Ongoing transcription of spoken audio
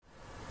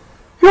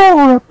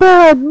You're a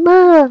bad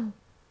man.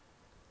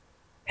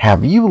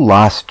 Have you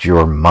lost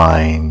your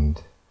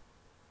mind?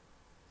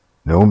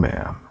 No,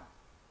 ma'am.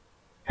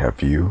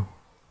 Have you?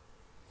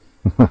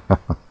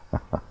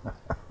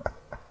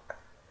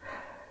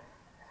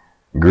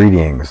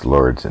 Greetings,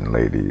 lords and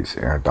ladies.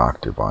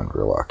 Dr. Von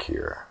Rillock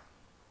here,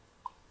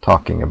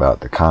 talking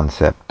about the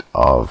concept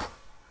of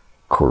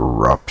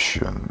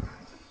corruption.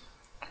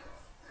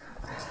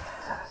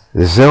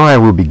 So I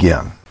will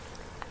begin.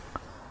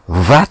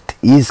 What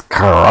is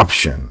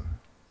corruption?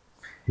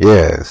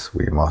 Yes,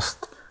 we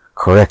must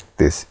correct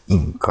this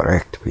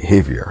incorrect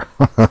behavior.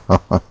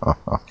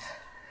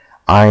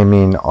 I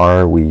mean,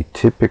 are we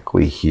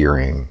typically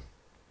hearing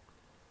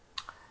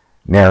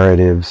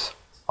narratives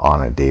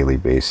on a daily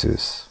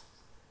basis?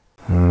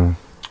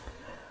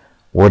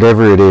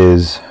 Whatever it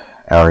is,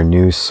 our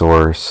news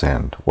source,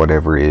 and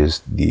whatever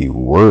is the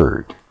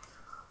word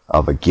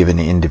of a given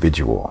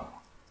individual,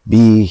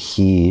 be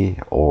he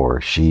or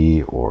she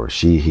he or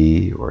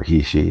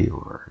he she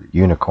or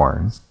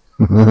unicorn,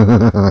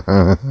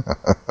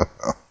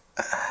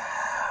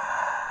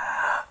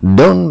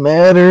 don't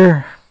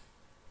matter,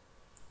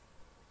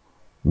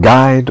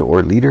 guide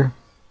or leader?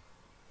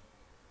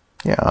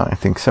 Yeah, I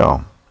think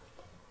so.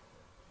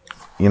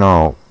 You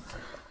know,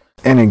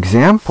 an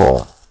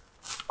example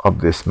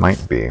of this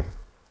might be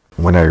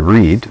when I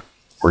read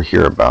or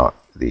hear about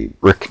the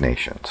BRIC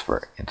nations,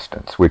 for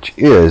instance, which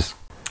is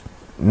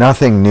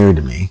nothing new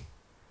to me.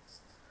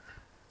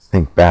 I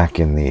think back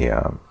in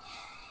the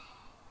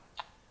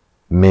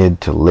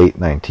mid to late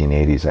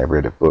 1980s, I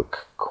read a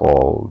book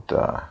called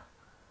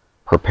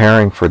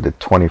Preparing for the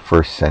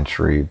 21st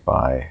Century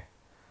by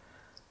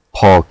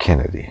Paul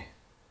Kennedy,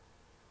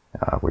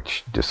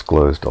 which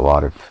disclosed a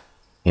lot of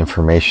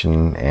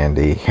information and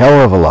a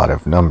hell of a lot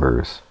of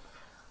numbers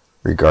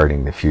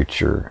regarding the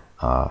future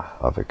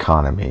of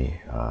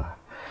economy,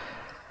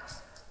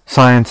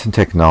 science and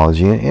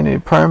technology, and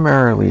it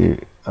primarily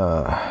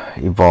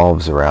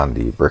evolves around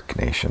the BRIC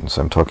nations.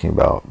 I'm talking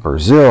about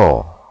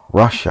Brazil,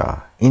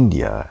 Russia,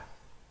 India,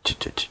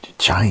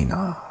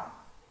 China.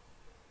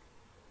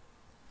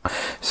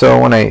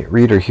 So when I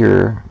read or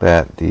hear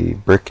that the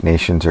BRIC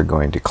nations are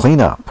going to clean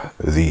up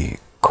the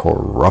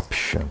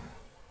corruption,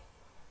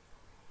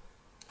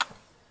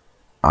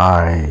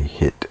 I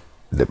hit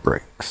the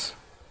brakes.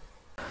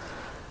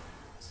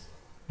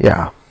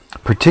 Yeah,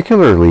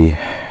 particularly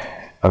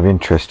of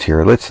interest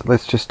here,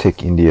 let's just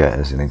take India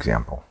as an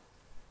example.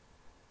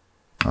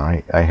 All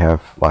right, I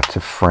have lots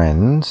of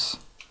friends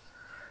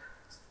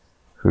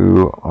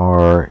who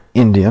are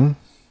Indian,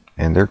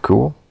 and they're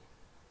cool,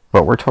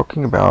 but we're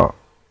talking about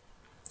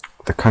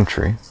the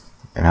country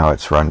and how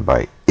it's run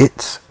by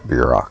its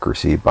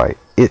bureaucracy, by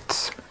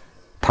its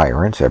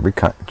tyrants. Every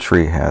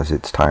country has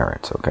its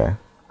tyrants, okay?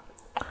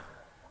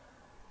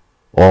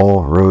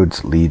 All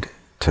roads lead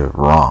to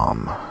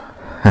Ram.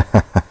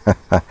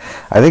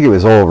 I think it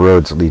was all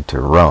roads lead to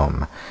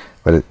Rome,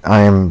 but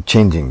I am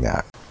changing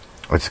that.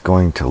 It's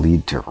going to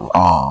lead to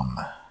Ram.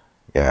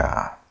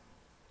 Yeah.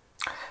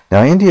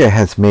 Now, India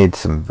has made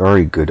some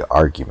very good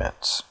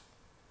arguments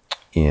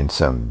in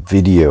some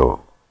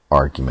video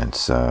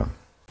arguments. I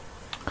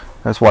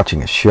was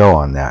watching a show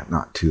on that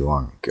not too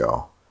long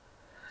ago.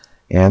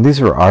 And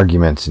these were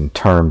arguments in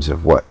terms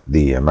of what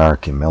the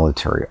American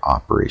military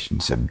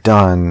operations have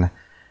done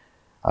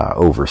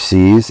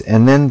overseas,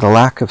 and then the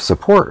lack of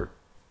support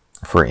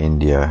for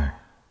India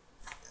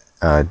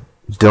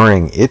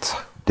during its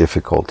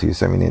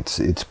difficulties. I mean,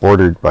 it's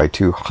bordered by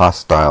two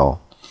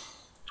hostile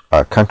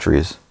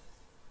countries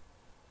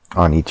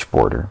on each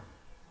border.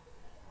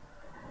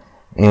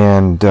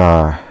 And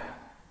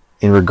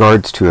in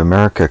regards to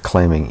America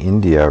claiming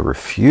India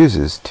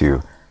refuses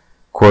to,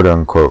 quote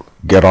unquote,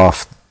 get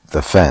off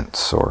the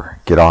fence or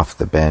get off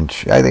the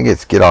bench. I think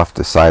it's get off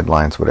the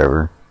sidelines,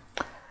 whatever.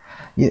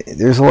 Yeah,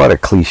 there's a lot of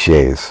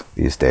cliches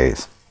these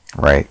days,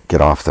 right? Get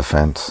off the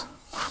fence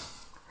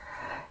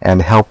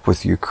and help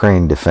with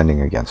Ukraine defending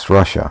against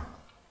Russia.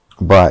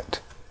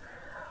 But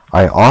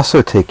I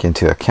also take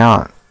into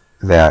account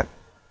that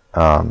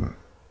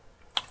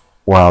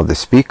while the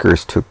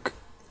speakers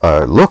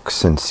look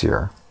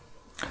sincere,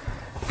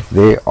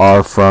 they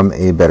are from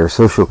a better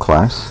social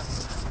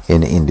class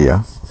in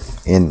India.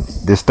 And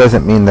this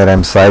doesn't mean that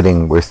I'm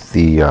siding with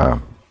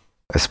a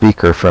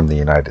speaker from the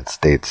United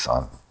States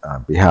on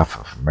behalf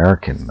of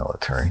American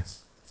military.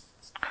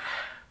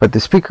 But the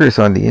speakers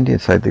on the Indian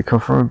side, they come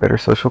from a better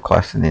social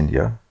class in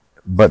India.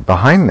 But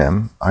behind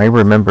them, I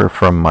remember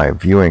from my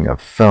viewing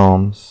of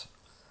films,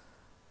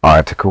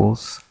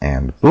 articles,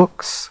 and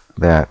books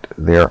that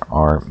there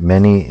are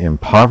many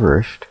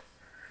impoverished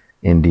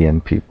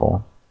Indian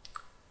people,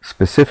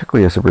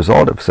 specifically as a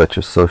result of such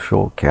a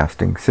social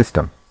casting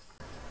system.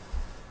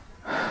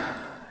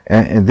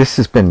 And this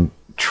has been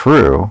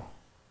true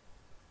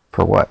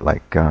for what,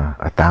 like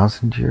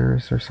 1,000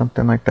 years or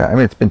something like that? I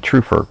mean, it's been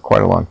true for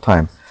quite a long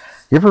time.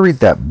 You ever read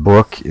that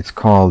book? It's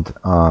called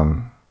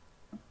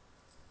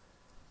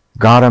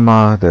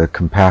Gautama, the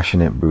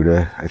Compassionate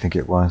Buddha, I think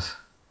it was.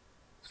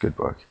 It's a good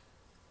book.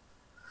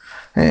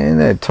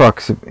 And it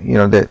talks,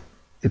 that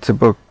it's a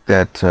book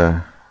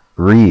that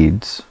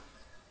reads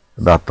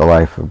about the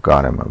life of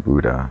Gautama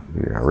Buddha,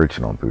 the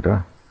original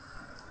Buddha.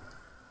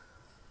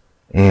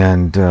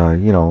 And,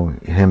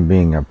 him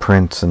being a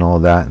prince and all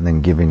that, and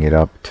then giving it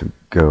up to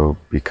go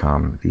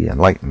become the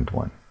enlightened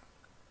one.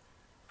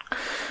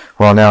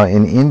 Well, now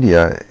in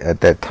India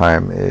at that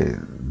time,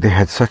 they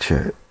had such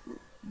a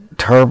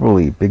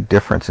terribly big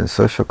difference in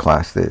social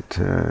class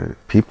that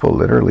people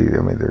literally,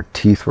 their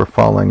teeth were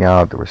falling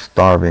out, they were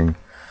starving.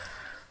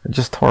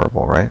 Just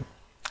horrible, right?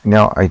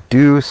 Now, I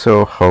do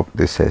so hope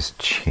this has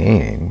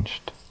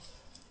changed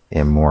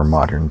in more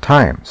modern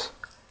times.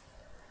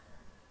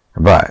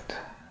 But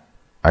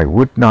I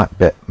would not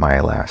bet my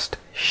last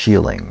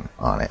shilling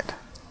on it.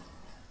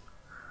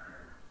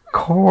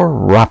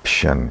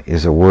 Corruption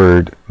is a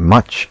word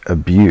much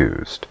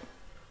abused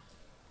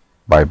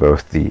by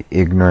both the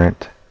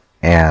ignorant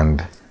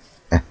and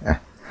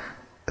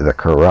the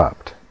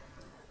corrupt.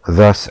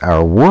 Thus,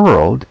 our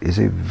world is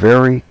a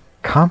very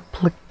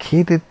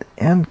complicated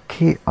and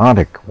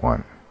chaotic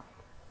one.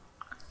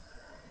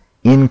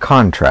 In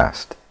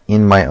contrast,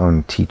 in my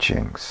own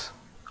teachings,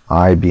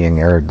 I being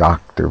Eric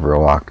Dr.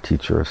 Verloc,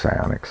 teacher of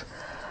psionics,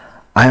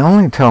 I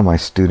only tell my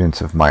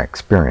students of my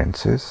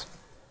experiences.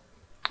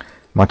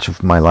 Much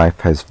of my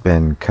life has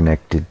been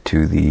connected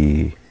to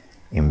the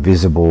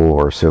invisible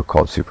or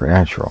so-called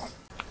supernatural,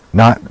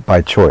 not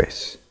by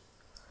choice.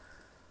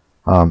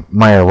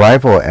 My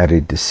arrival at a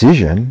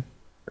decision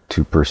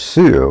to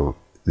pursue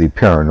the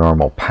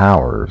paranormal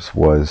powers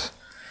was,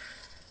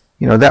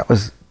 that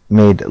was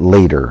made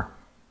later,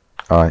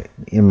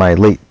 in my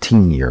late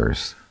teen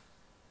years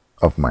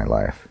of my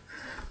life.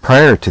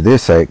 Prior to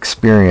this, I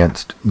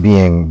experienced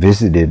being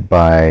visited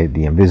by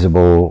the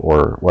invisible,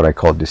 or what I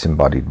call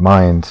disembodied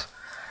minds,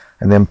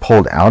 and then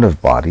pulled out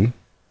of body,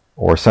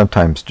 or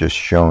sometimes just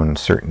shown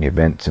certain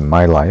events in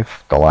my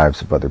life, the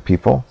lives of other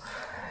people,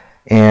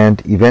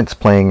 and events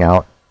playing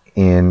out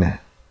in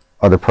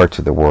other parts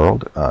of the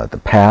world,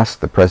 the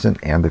past, the present,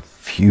 and the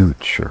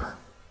future.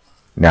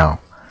 Now,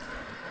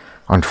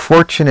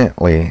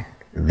 unfortunately,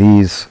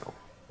 these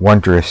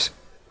wondrous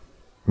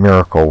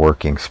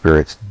miracle-working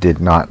spirits did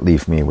not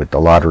leave me with the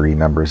lottery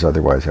numbers,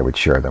 otherwise I would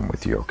share them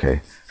with you,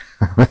 okay?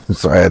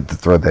 So I had to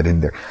throw that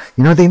in there.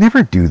 They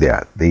never do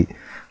that. A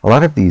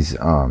lot of these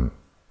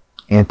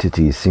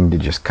entities seem to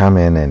just come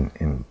in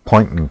and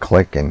point and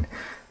click, and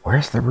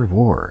where's the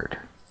reward?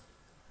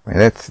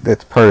 That's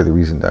part of the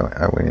reason that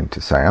I went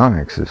into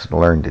psionics, is to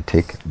learn to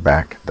take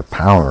back the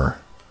power.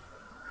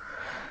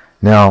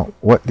 Now,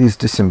 what these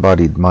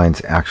disembodied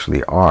minds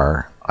actually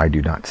are, I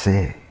do not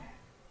say.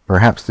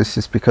 Perhaps this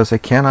is because I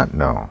cannot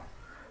know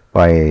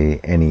by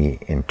any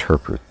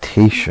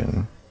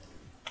interpretation,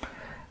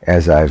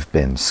 as I've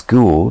been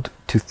schooled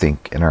to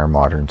think in our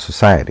modern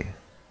society.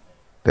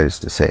 That is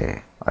to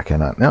say, I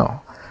cannot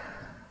know.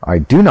 I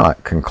do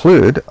not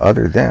conclude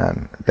other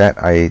than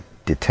that I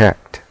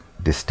detect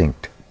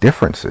distinct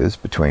differences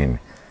between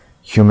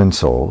human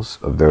souls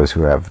of those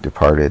who have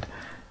departed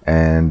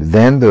and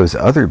then those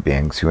other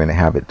beings who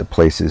inhabit the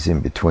places in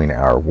between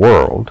our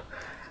world.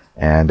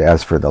 And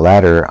as for the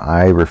latter,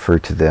 I refer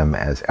to them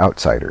as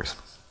outsiders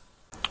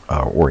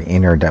or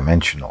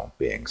interdimensional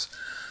beings.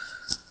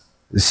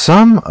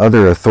 Some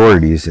other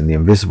authorities in the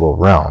invisible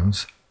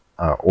realms,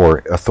 or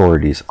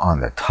authorities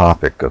on the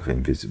topic of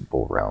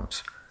invisible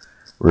realms,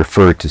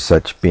 refer to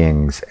such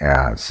beings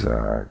as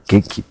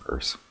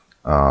gatekeepers.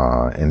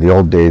 In the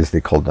old days,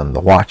 they called them the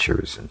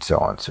Watchers, and so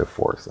on and so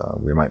forth.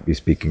 We might be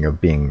speaking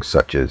of beings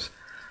such as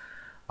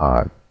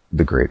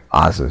the great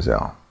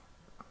Azazel,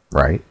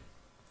 right?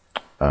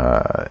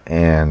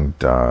 And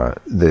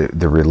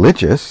the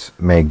religious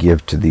may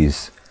give to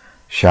these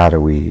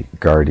shadowy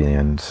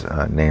guardians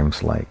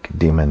names like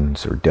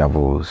demons or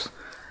devils,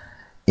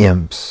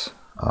 imps,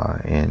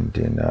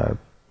 and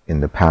in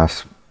the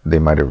past they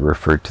might have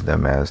referred to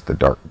them as the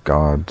dark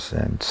gods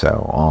and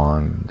so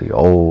on, the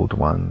old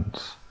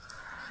ones.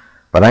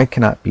 But I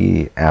cannot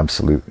be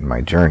absolute in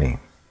my journey,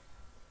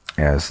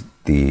 as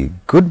the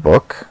good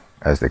book,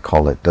 as they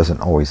call it,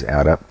 doesn't always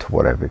add up to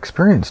what I've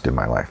experienced in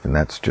my life, and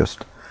that's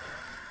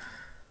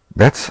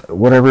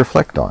what I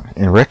reflect on.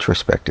 In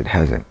retrospect, it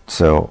hasn't.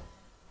 So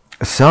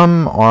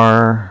some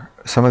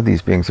of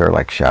these beings are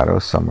like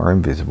shadows, some are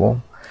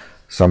invisible,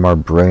 some are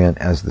brilliant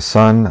as the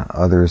sun,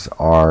 others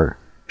are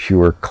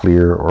pure,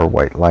 clear, or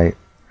white light,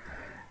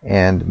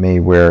 and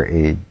may wear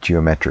a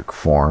geometric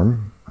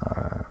form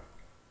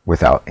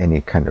without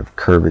any kind of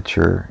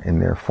curvature in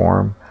their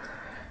form.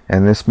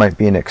 And this might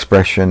be an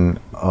expression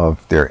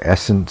of their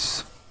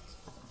essence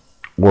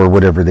or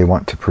whatever they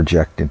want to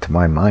project into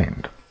my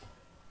mind.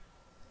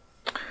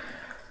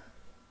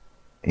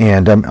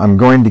 And I'm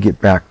going to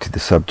get back to the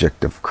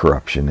subject of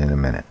corruption in a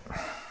minute.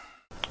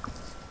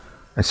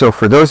 And so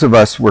for those of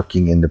us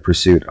working in the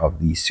pursuit of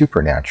the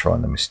supernatural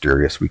and the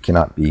mysterious, we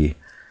cannot be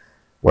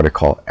what I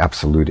call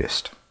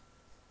absolutist.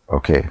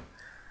 Okay.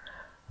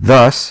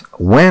 Thus,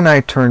 when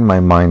I turn my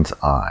mind's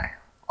eye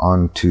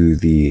onto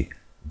the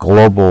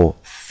global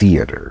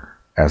theater,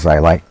 as I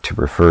like to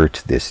refer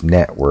to this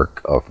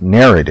network of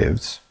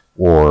narratives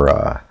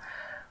or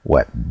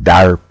what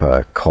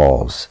DARPA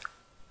calls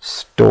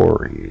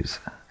stories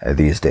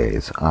these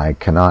days, I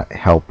cannot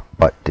help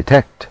but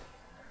detect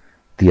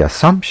the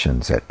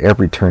assumptions at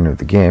every turn of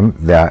the game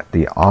that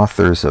the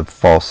authors of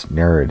false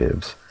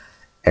narratives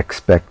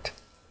expect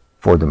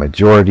for the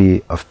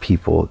majority of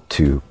people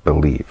to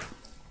believe.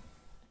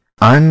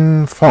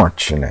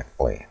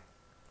 Unfortunately,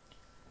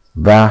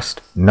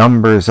 vast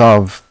numbers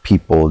of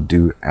people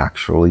do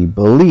actually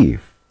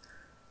believe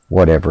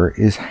whatever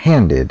is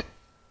handed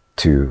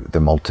to the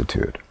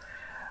multitude.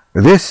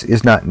 This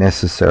is not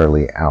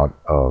necessarily out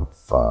of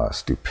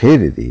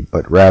stupidity,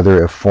 but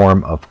rather a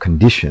form of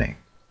conditioning.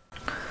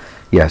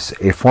 Yes,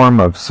 a form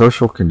of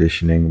social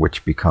conditioning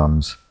which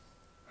becomes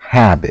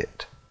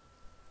habit.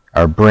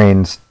 Our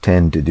brains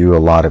tend to do a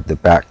lot of the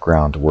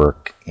background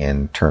work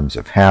in terms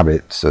of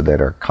habit so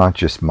that our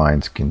conscious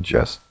minds can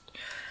just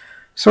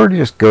sort of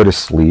just go to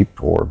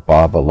sleep or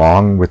bob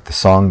along with the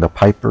song the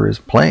piper is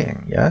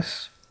playing,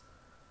 yes?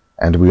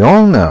 And we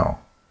all know,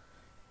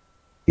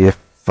 if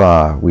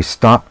we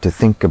stop to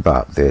think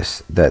about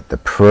this, that the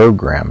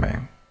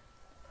programming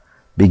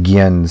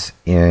begins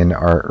in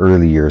our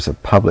early years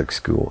of public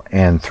school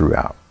and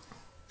throughout.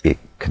 It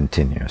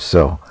continues.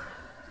 So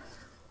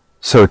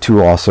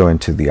too also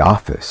into the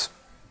office.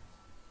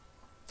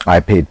 I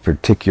paid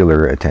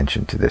particular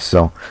attention to this.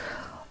 So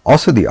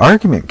also the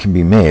argument can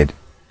be made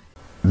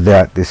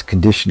that this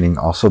conditioning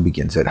also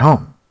begins at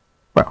home.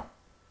 Well,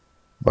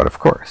 but of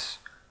course.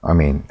 I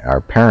mean,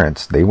 our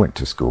parents, they went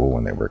to school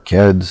when they were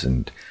kids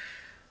and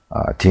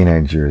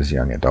teenagers,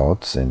 young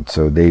adults, and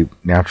so they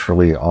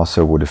naturally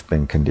also would have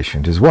been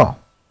conditioned as well.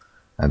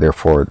 And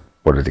therefore,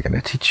 what are they going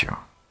to teach you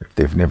if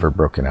they've never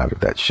broken out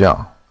of that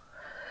shell?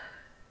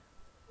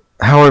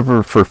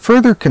 However, for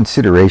further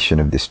consideration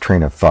of this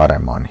train of thought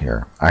I'm on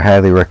here, I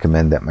highly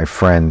recommend that my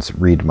friends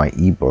read my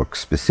ebook,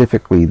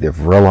 specifically the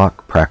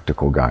Vrillok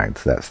Practical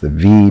Guides. That's the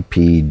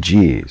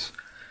VPGs,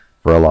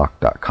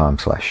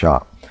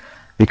 vrillok.com/shop.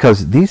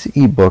 Because these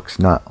ebooks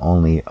not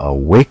only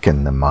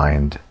awaken the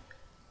mind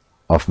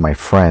of my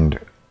friend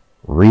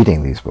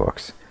reading these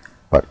books,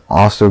 but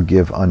also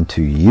give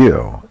unto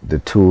you the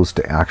tools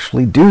to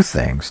actually do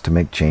things to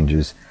make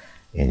changes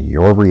in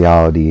your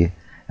reality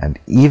and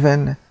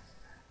even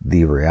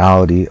the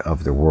reality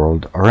of the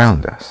world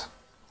around us.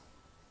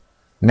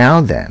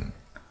 Now then,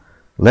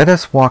 let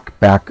us walk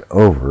back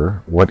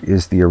over what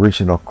is the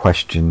original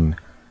question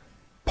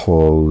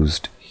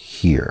posed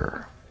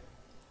here.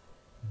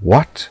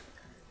 What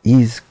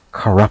is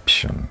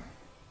corruption?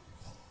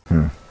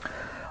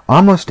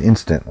 Almost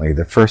instantly,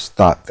 the first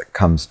thought that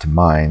comes to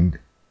mind,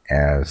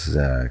 as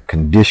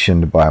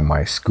conditioned by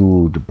my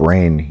schooled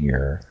brain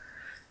here,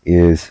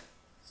 is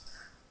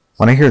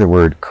when I hear the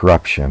word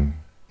corruption,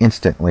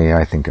 instantly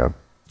I think of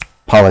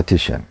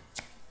politician,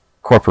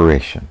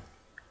 corporation.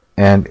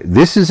 And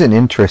this is an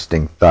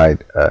interesting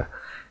thought.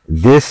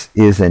 This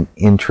is an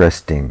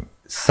interesting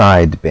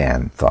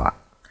sideband thought,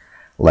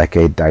 like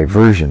a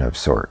diversion of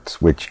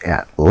sorts, which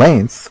at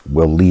length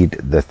will lead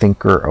the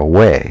thinker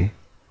away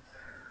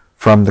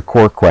from the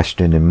core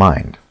question in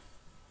mind.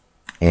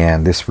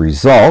 And this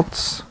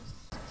results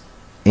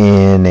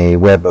in a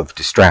web of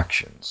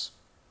distractions.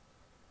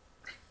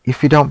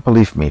 If you don't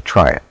believe me,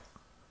 try it.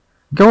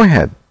 Go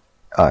ahead,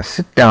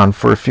 sit down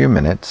for a few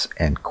minutes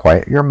and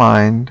quiet your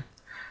mind.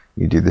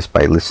 You do this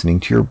by listening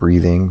to your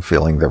breathing,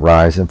 feeling the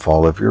rise and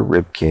fall of your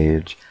rib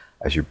cage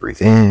as you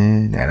breathe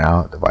in and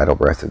out the vital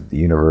breath of the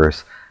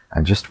universe,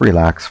 and just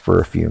relax for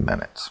a few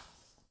minutes.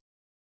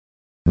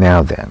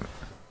 Now then,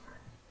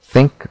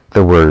 think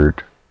the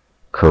word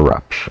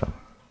corruption.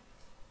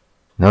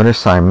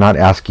 Notice I'm not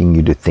asking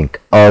you to think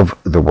of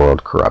the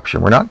word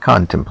corruption. We're not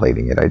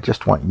contemplating it. I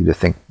just want you to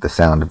think the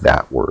sound of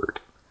that word.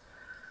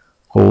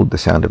 Hold the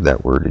sound of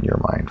that word in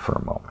your mind for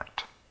a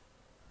moment.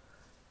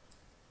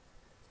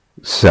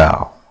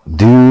 So,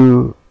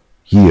 do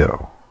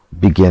you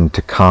begin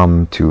to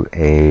come to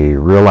a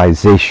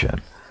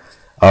realization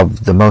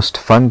of the most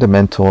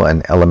fundamental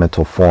and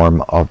elemental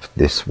form of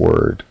this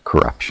word,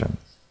 corruption?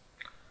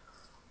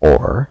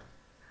 Or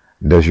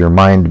does your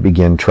mind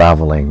begin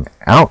traveling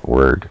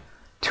outward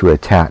to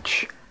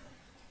attach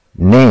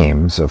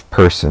names of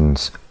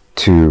persons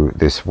to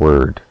this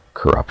word,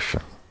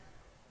 corruption?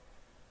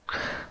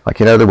 Like,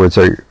 in other words,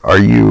 are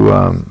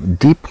you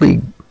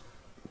deeply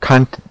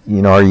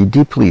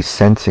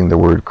sensing the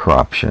word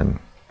corruption?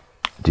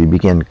 Do you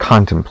begin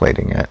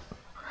contemplating it?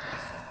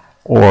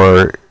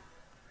 Or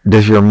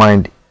does your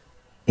mind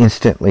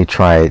instantly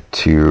try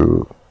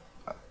to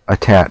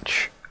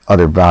attach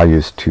other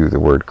values to the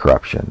word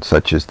corruption,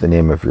 such as the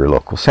name of your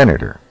local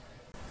senator?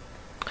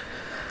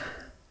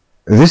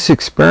 This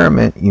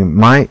experiment you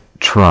might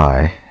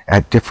try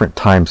at different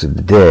times of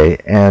the day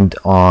and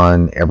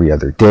on every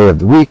other day of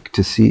the week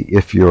to see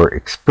if your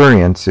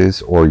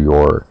experiences or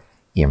your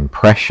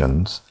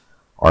impressions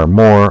are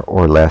more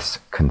or less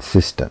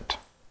consistent.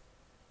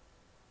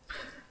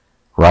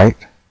 Right?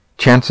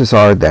 Chances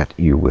are that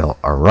you will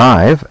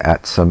arrive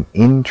at some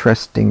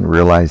interesting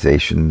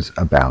realizations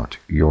about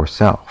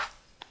yourself.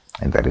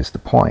 And that is the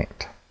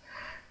point.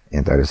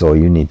 And that is all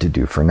you need to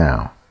do for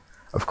now.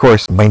 Of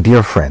course, my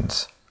dear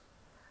friends,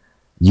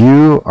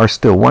 you are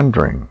still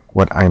wondering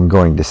what I'm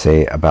going to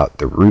say about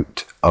the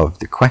root of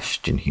the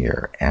question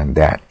here, and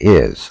that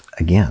is,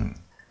 again,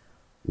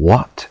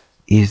 what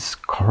is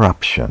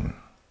corruption?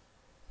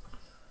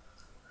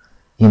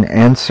 In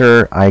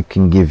answer, I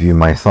can give you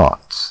my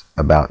thoughts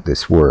about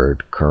this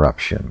word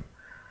corruption,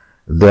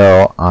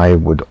 though I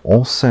would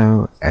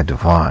also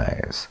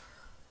advise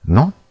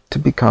not to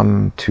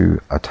become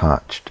too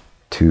attached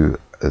to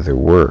the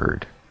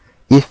word,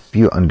 if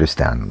you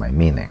understand my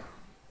meaning.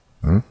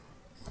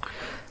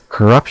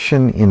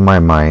 Corruption in my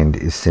mind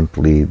is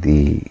simply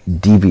the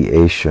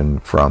deviation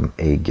from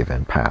a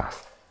given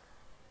path.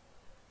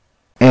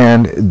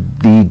 And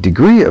the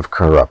degree of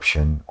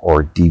corruption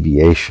or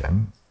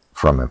deviation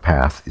from a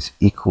path is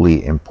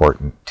equally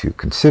important to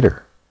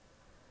consider,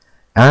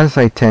 as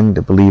I tend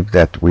to believe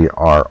that we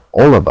are,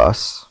 all of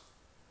us,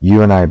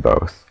 you and I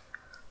both,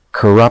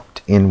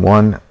 corrupt in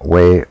one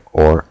way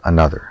or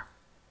another.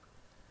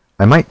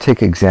 I might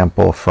take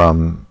example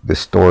from the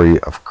story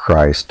of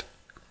Christ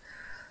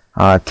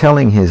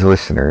telling his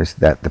listeners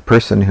that the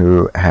person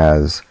who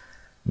has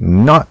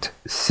not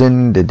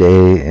sinned a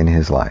day in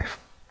his life,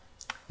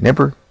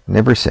 never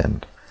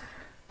sinned,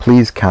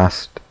 please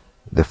cast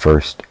the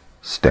first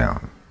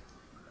stone.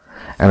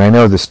 And I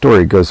know the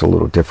story goes a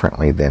little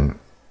differently than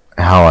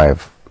how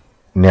I've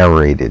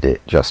narrated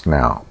it just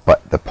now,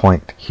 but the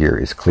point here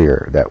is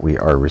clear, that we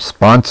are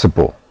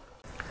responsible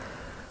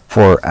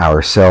for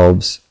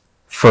ourselves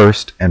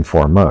first and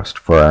foremost,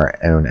 for our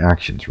own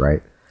actions,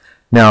 right?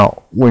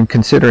 Now, when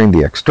considering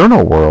the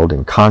external world,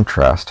 in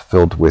contrast,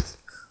 filled with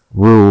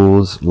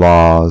rules,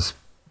 laws,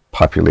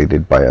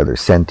 populated by other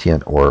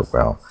sentient or,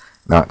 well,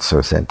 not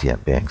so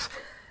sentient beings,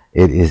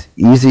 it is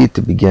easy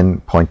to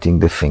begin pointing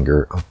the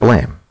finger of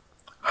blame.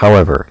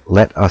 However,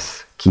 let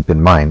us keep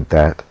in mind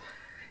that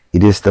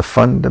it is the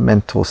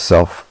fundamental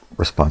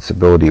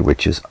self-responsibility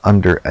which is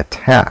under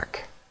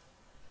attack.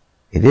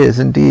 It is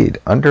indeed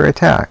under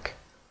attack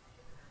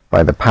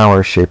by the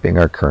power shaping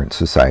our current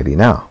society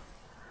now.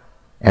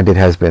 And it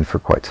has been for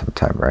quite some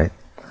time, right?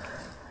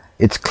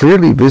 It's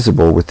clearly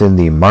visible within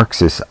the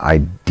Marxist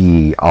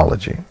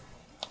ideology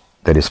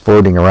that is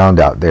floating around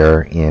out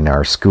there in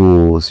our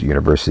schools,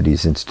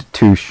 universities,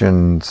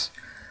 institutions,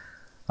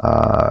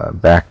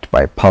 backed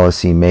by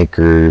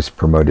policymakers,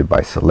 promoted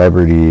by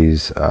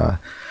celebrities.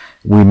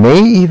 We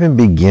may even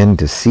begin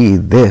to see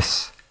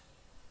this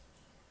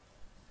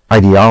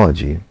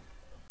ideology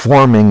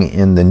forming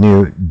in the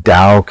new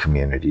DAO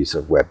communities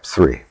of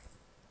Web3.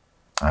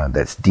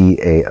 That's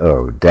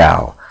DAO,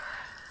 DAO.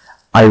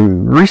 I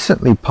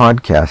recently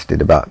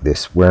podcasted about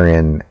this,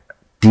 wherein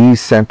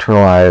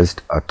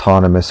decentralized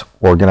autonomous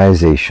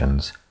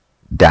organizations,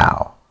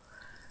 DAO.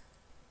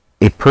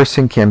 A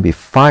person can be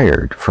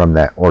fired from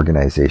that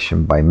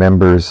organization by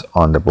members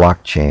on the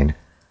blockchain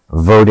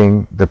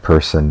voting the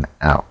person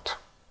out.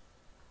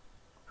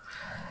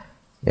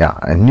 Yeah,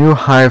 a new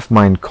hive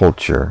mind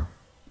culture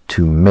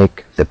to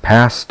make the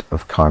past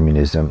of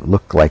communism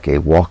look like a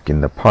walk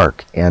in the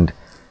park, and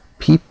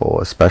people,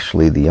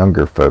 especially the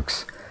younger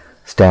folks,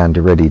 stand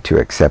ready to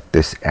accept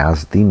this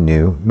as the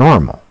new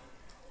normal.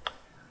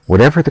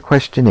 Whatever the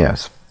question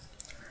is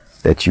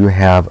that you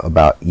have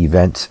about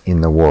events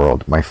in the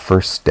world, my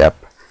first step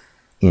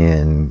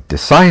in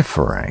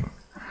deciphering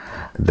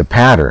the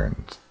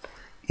patterns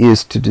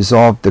is to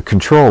dissolve the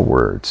control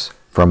words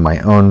from my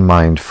own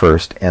mind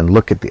first and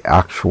look at the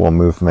actual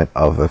movement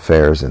of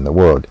affairs in the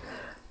world,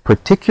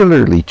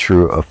 particularly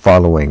true of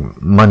following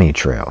money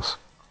trails.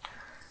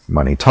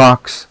 Money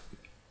talks,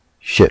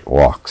 shit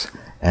walks,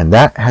 and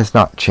that has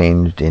not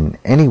changed in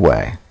any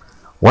way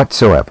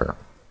whatsoever.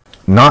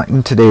 Not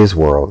in today's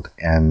world,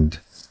 and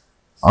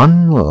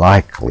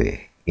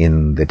unlikely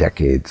in the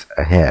decades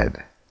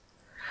ahead.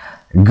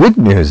 Good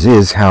news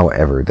is,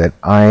 however, that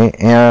I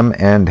am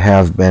and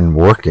have been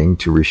working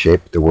to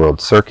reshape the world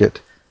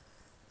circuit,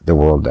 the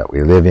world that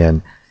we live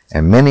in,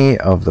 and many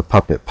of the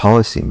puppet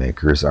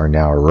policymakers are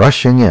now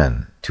rushing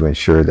in to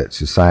ensure that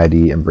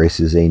society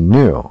embraces a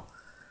new,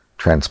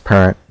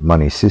 transparent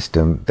money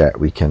system that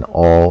we can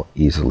all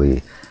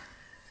easily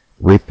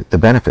reap the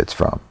benefits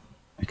from.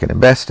 We can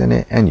invest in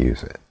it and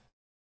use it.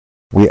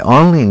 We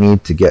only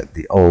need to get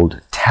the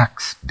old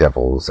tax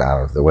devils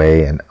out of the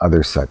way and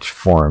other such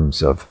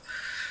forms of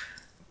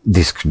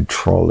these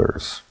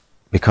controllers,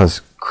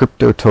 because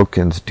crypto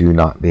tokens do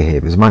not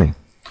behave as money.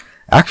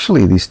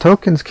 Actually, these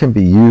tokens can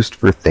be used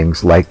for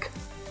things like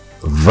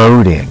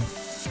voting.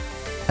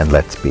 And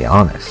let's be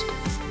honest,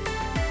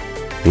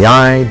 the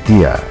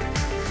idea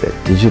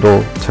that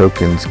digital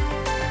tokens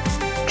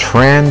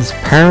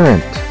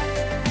transparent,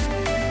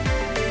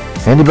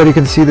 anybody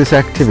can see this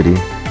activity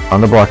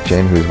on the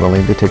blockchain who's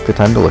willing to take the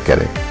time to look at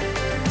it,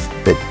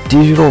 that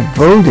digital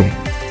voting,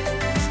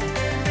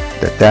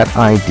 that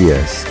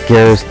idea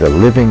scares the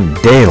living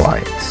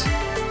daylights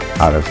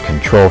out of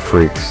control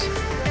freaks,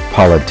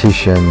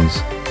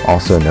 politicians,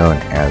 also known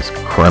as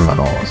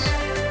criminals.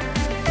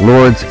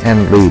 Lords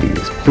and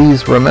ladies,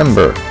 please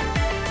remember,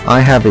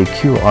 I have a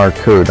QR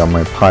code on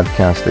my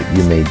podcast that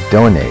you may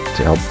donate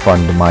to help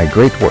fund my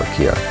great work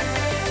here.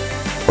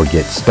 or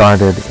get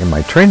started in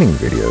my training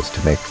videos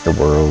to make the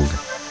world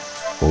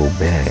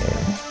obey.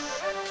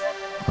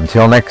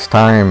 Until next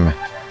time,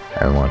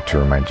 I want to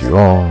remind you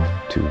all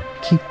to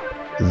keep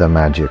the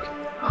magic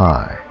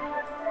high.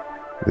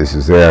 This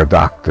is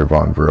Dr.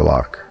 Von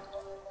Verloc,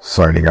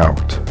 signing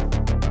out.